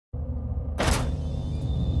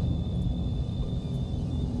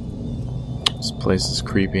This place is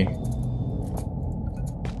creepy.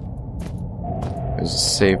 There's a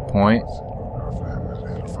save point.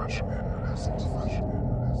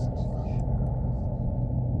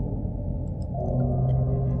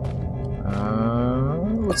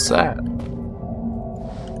 What's that?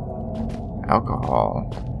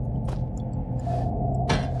 Alcohol.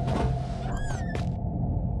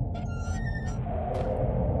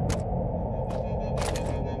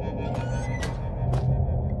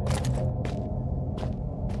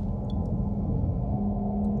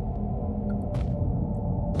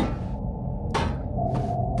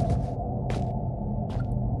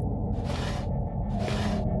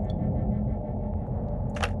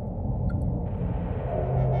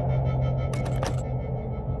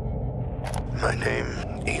 My name,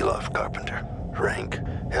 Elof Carpenter. Rank,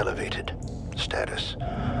 elevated. Status,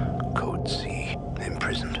 Code C,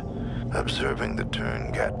 imprisoned. Observing the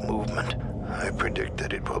Turn-Gat movement, I predict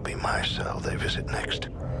that it will be my cell they visit next.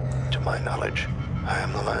 To my knowledge, I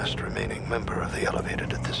am the last remaining member of the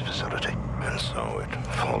Elevated at this facility, and so it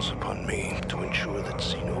falls upon me to ensure that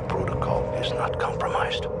Xeno protocol is not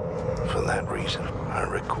compromised. For that reason, I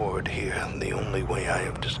record here the only way I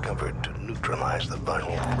have discovered to neutralize the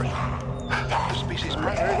viral threat. The species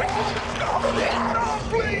pressure.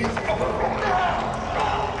 Please!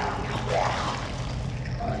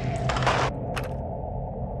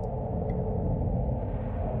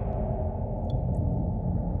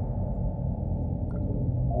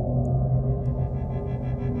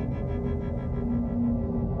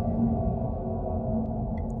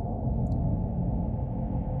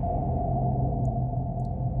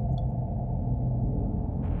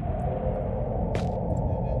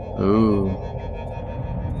 Ooh.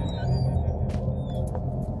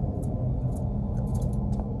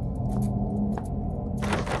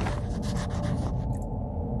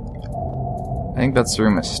 I think that's the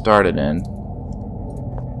room I started in.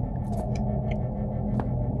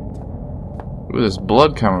 Ooh, there's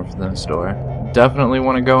blood coming from this door. Definitely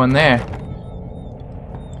want to go in there.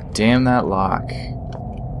 Damn that lock.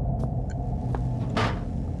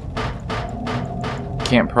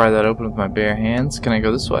 Can't pry that open with my bare hands. Can I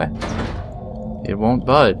go this way? It won't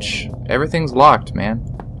budge. Everything's locked, man.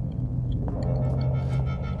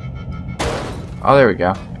 Oh, there we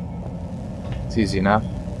go. It's easy enough.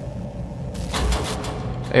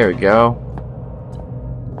 There we go.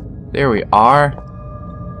 There we are.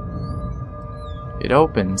 It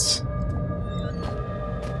opens.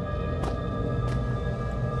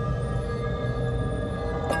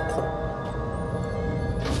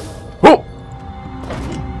 Whoa!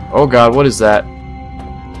 Oh god, what is that?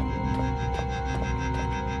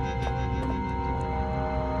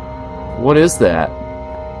 What is that?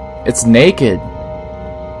 It's naked.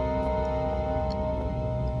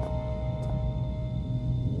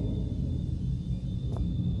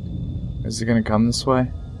 Is it gonna come this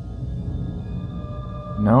way?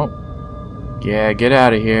 Nope. Yeah, get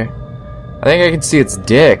out of here. I think I can see its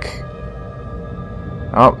dick.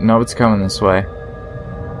 Oh, no, it's coming this way.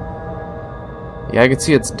 Yeah, I can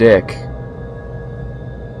see its dick.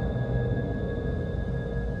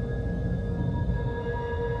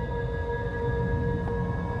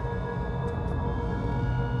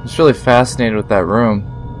 I'm just really fascinated with that room.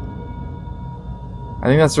 I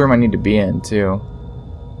think that's the room I need to be in, too.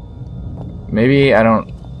 Maybe I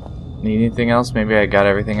don't need anything else. Maybe I got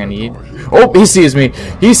everything I need. Oh, he sees me!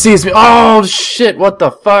 He sees me! Oh, shit! What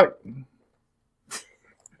the fuck?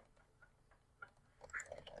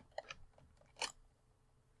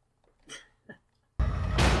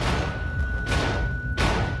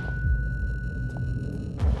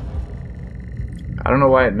 I don't know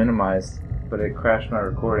why it minimized, but it crashed my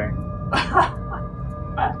recording. I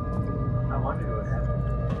wondered what happened.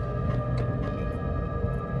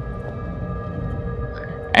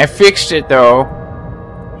 I fixed it though.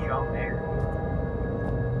 Jump there.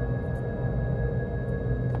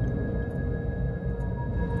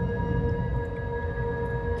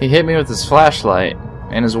 He hit me with his flashlight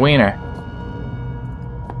and his wiener.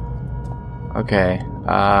 Okay,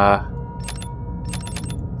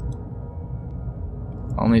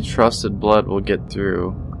 only trusted blood will get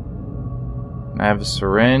through. I have a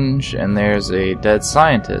syringe and there's a dead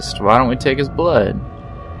scientist. Why don't we take his blood?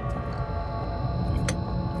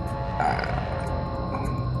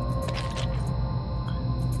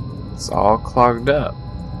 It's all clogged up.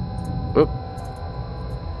 Oop.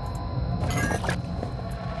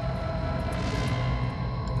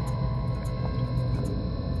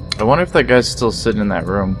 I wonder if that guy's still sitting in that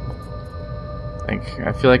room.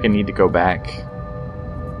 I feel like I need to go back.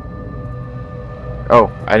 Oh,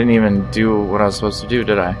 I didn't even do what I was supposed to do,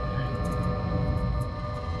 did I?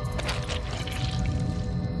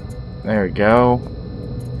 There we go.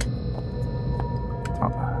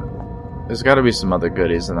 Oh. There's got to be some other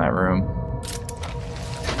goodies in that room.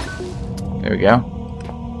 There we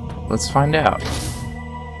go. Let's find out.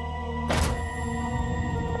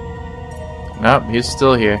 Nope, he's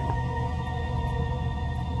still here.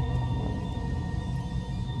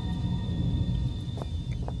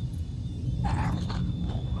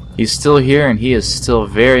 He's still here and he is still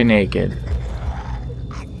very naked.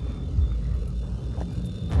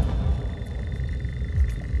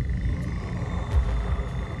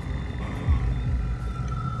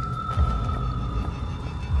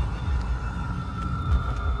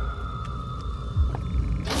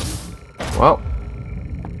 Well,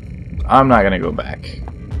 I'm not gonna go back.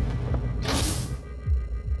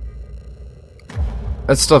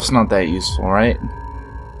 That stuff's not that useful, right?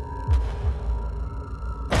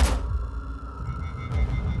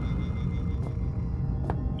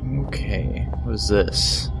 Okay, what is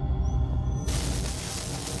this?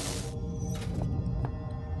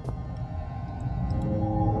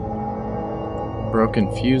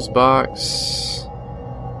 Broken fuse box.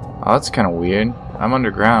 Oh, that's kind of weird. I'm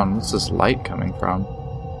underground. What's this light coming from?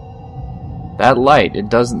 That light, it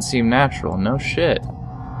doesn't seem natural. No shit.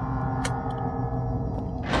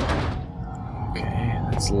 Okay,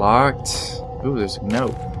 that's locked. Ooh, there's a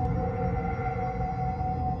note.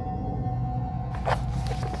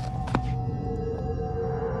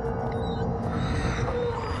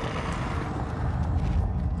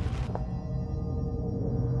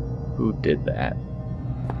 Who did that?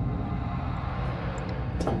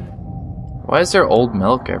 Why is there old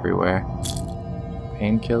milk everywhere?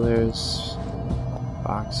 Painkillers,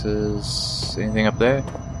 boxes, anything up there?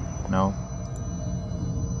 No.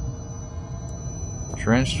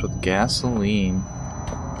 Drenched with gasoline.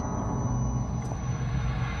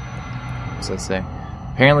 What does that say?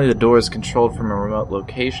 Apparently the door is controlled from a remote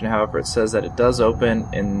location, however it says that it does open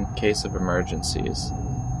in case of emergencies.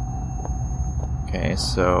 Okay,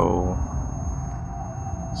 so...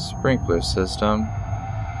 sprinkler system.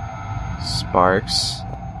 Sparks.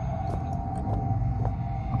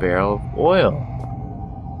 Barrel of oil.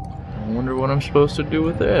 I wonder what I'm supposed to do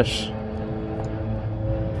with this.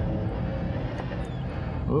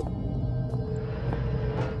 Oop.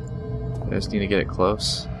 I just need to get it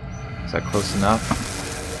close. Is that close enough?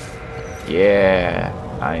 Yeah,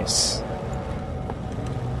 nice.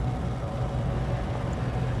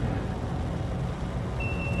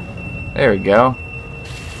 There we go.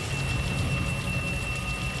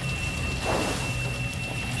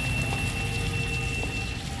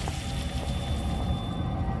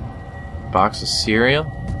 Box of cereal?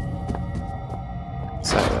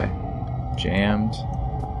 What's that way? Jammed.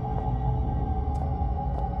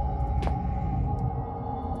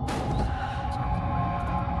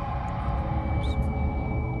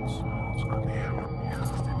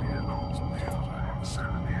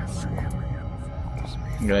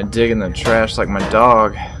 I'm gonna dig in the trash like my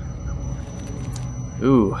dog.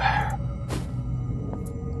 Ooh.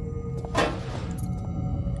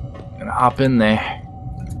 Gonna hop in there.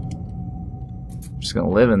 Just gonna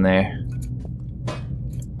live in there.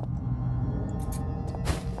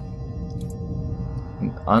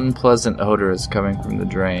 An unpleasant odor is coming from the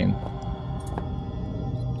drain.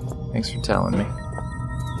 Thanks for telling me.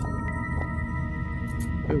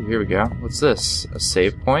 Ooh, here we go. What's this? A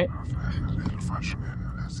save point?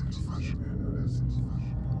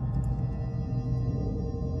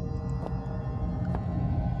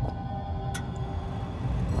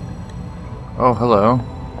 Oh, hello.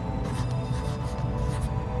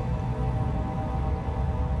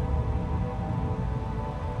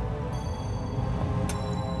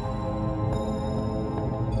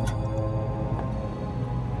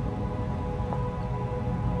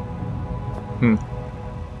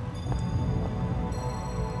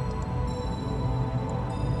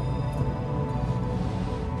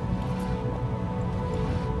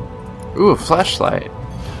 Ooh, a flashlight.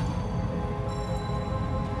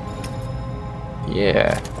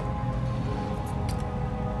 Yeah.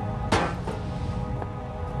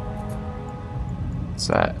 What's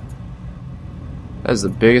that? That is the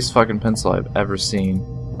biggest fucking pencil I've ever seen.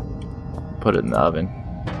 Put it in the oven.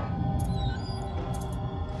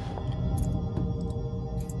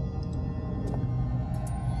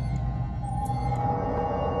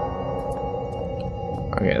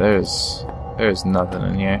 Okay, there's nothing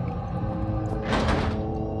in here.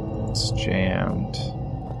 It's jammed.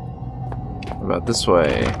 What about this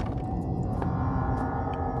way?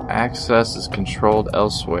 Access is controlled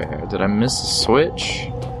elsewhere. Did I miss a switch?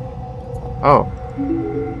 Oh.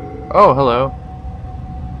 Oh, hello.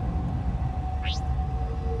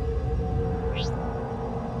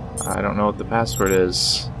 I don't know what the password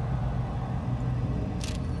is.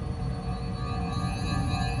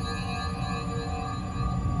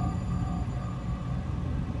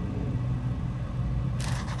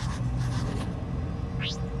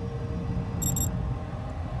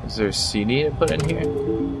 Is there a CD to put in here?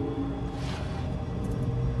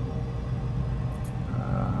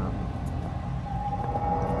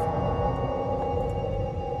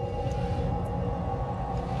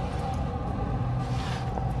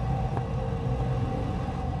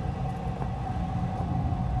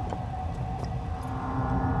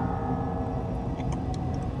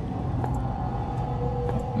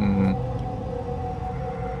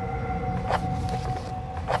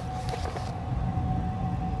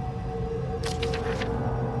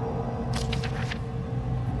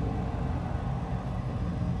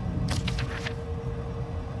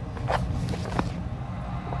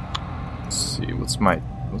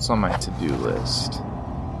 What's on my to-do list?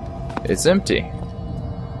 It's empty.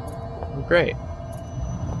 Oh, great.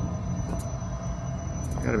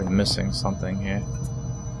 I gotta be missing something here.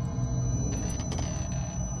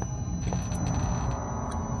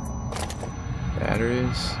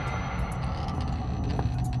 Batteries.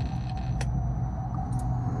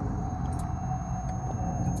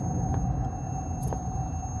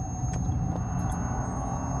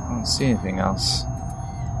 I don't see anything else.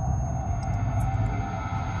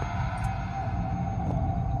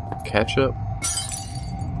 Ketchup.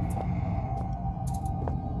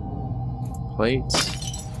 Plates.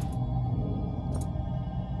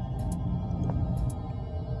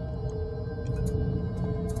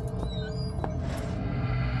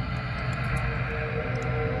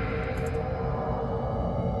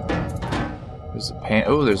 There's a pan.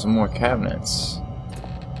 Oh, there's more cabinets.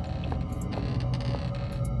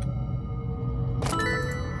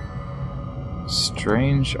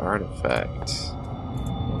 Strange artifact.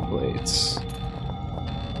 Blades.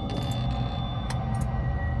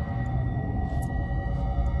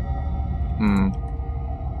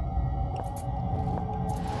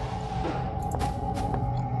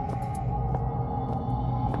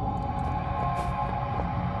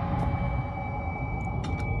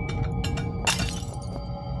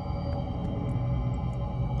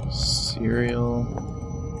 Cereal.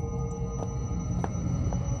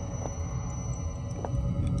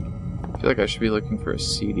 I feel like I should be looking for a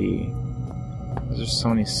CD. There's so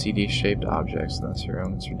many CD-shaped objects in this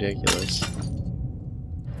room, it's ridiculous.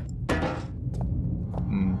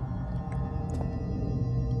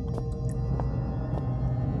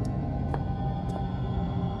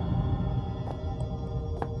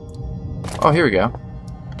 Oh, here we go.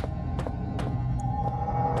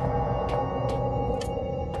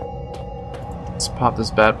 Let's pop this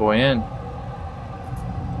bad boy in.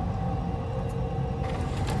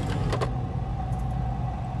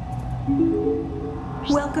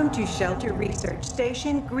 Welcome to Shelter Research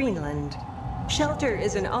Station, Greenland. Shelter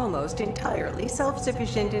is an almost entirely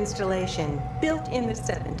self-sufficient installation built in the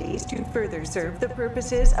 70s to further serve the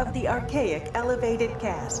purposes of the archaic elevated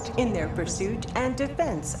caste in their pursuit and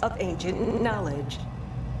defense of ancient knowledge.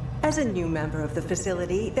 As a new member of the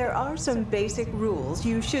facility, there are some basic rules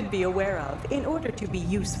you should be aware of in order to be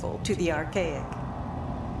useful to the archaic.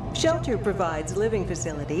 Shelter provides living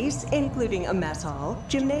facilities, including a mess hall,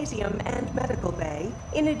 gymnasium, and medical bay,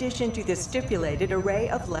 in addition to the stipulated array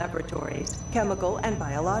of laboratories, chemical and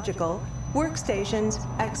biological, workstations,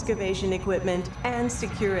 excavation equipment, and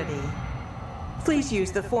security. Please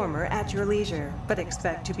use the former at your leisure, but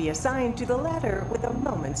expect to be assigned to the latter with a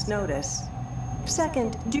moment's notice.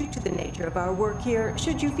 Second, due to the nature of our work here,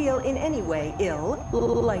 should you feel in any way ill,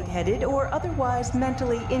 lightheaded, or otherwise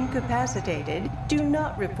mentally incapacitated, do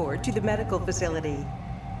not report to the medical facility.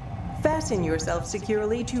 Fasten yourself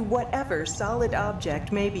securely to whatever solid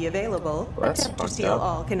object may be available, attempt to seal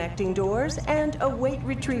all connecting doors, and await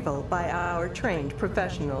retrieval by our trained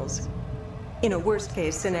professionals. In a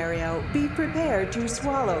worst-case scenario, be prepared to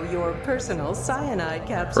swallow your personal cyanide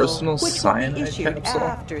capsule, which will be issued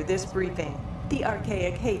after this briefing. The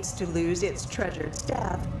archaic hates to lose its treasured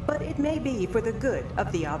staff, but it may be for the good of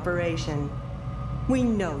the operation. We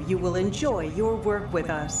know you will enjoy your work with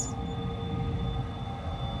us.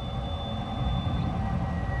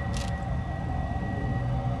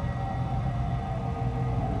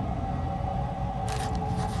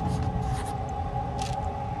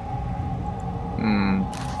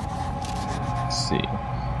 Let's see.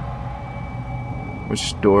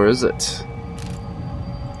 Which door is it?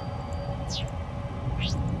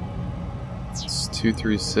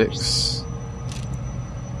 236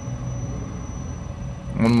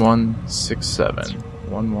 1167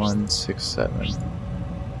 1167.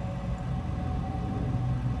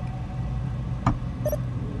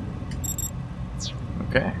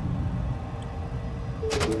 Okay.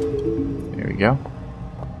 There we go.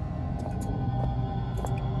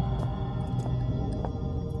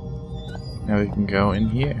 Now we can go in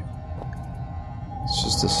here. It's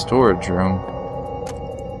just a storage room.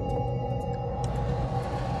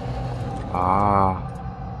 Ah.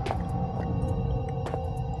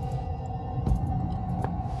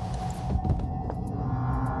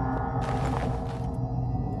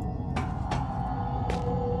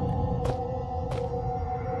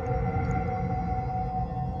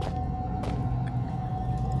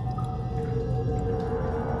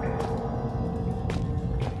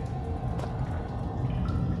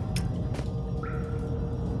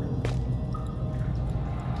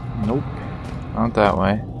 Nope, not that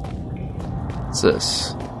way. What's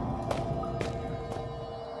this?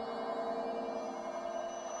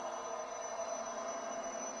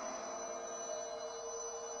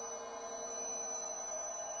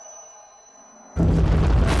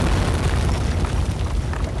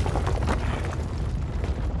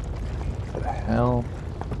 What the hell?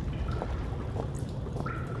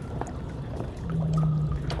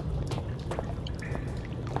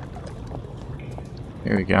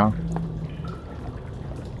 Here we go.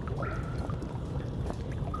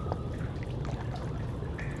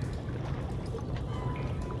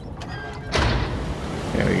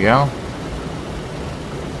 There we go.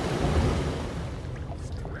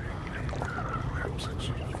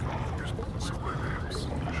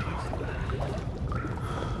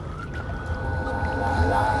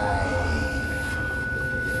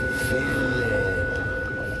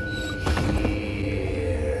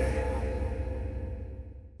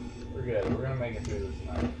 We're good. We're gonna make it through this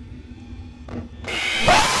tonight.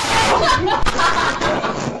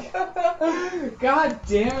 God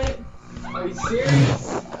damn it! Are you serious?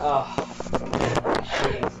 Oh,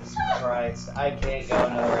 Jesus Christ! I can't go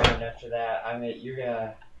another round after that. I mean, you're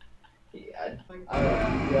gonna. I'm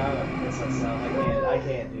gonna piss myself. I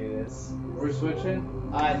can't do this. We're switching?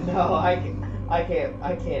 No, I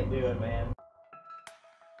can't do it, man.